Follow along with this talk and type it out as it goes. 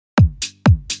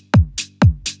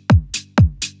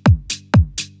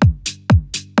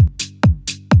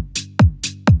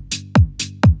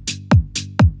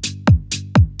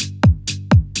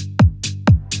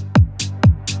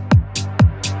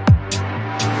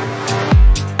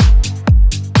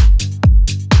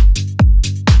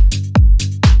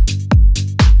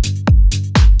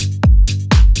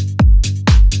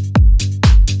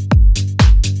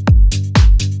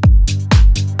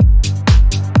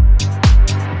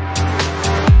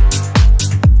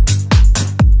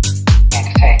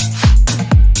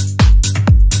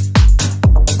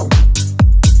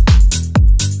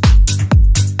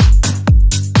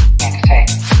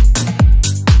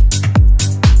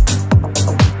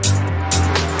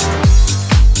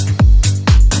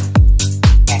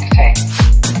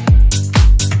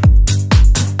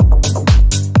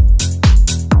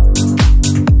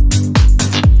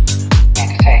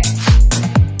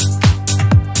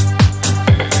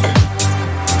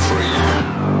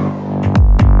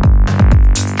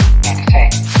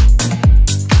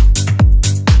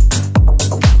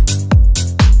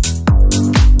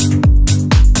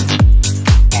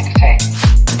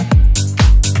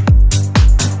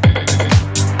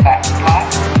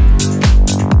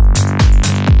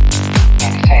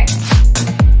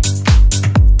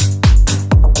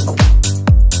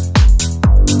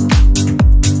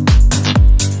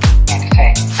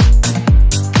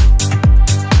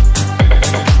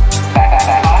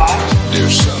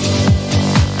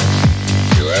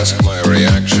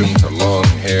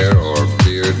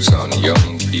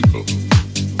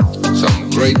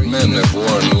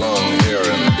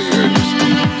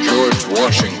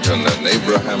Washington and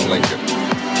Abraham Lincoln.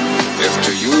 If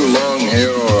to you long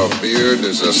hair or a beard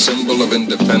is a symbol of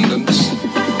independence,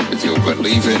 if you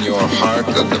believe in your heart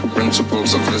that the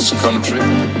principles of this country,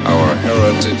 our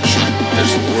heritage,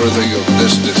 is worthy of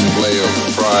this display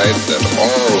of pride that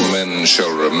all men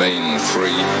shall remain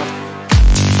free,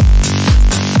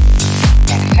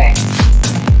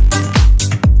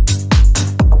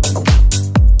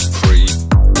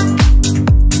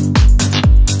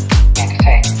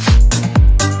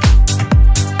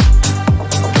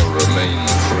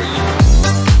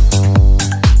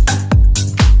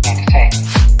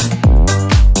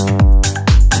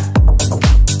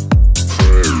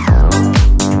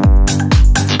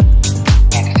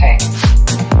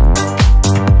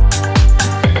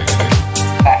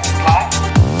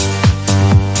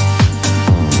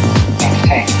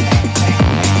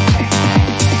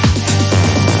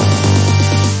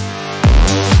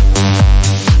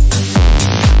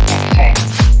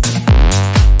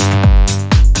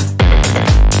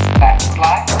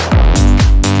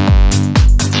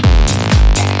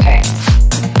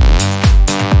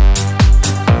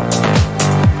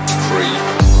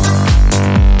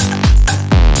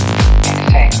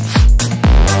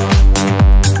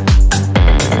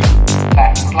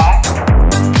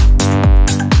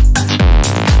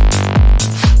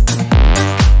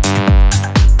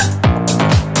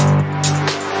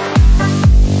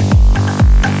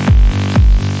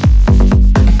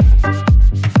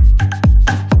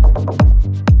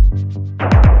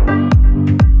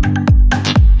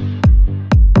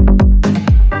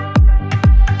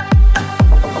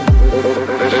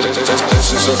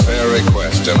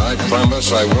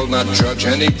 I will not judge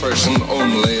any person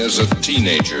only as a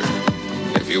teenager.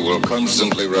 If you will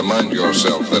constantly remind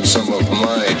yourself that some of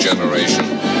my generation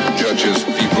judges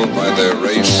people by their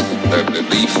race, their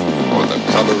belief, or the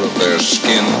color of their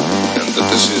skin, and that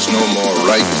this is no more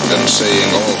right than saying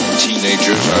all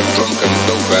teenagers are drunken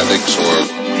dope addicts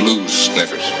or glue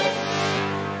sniffers.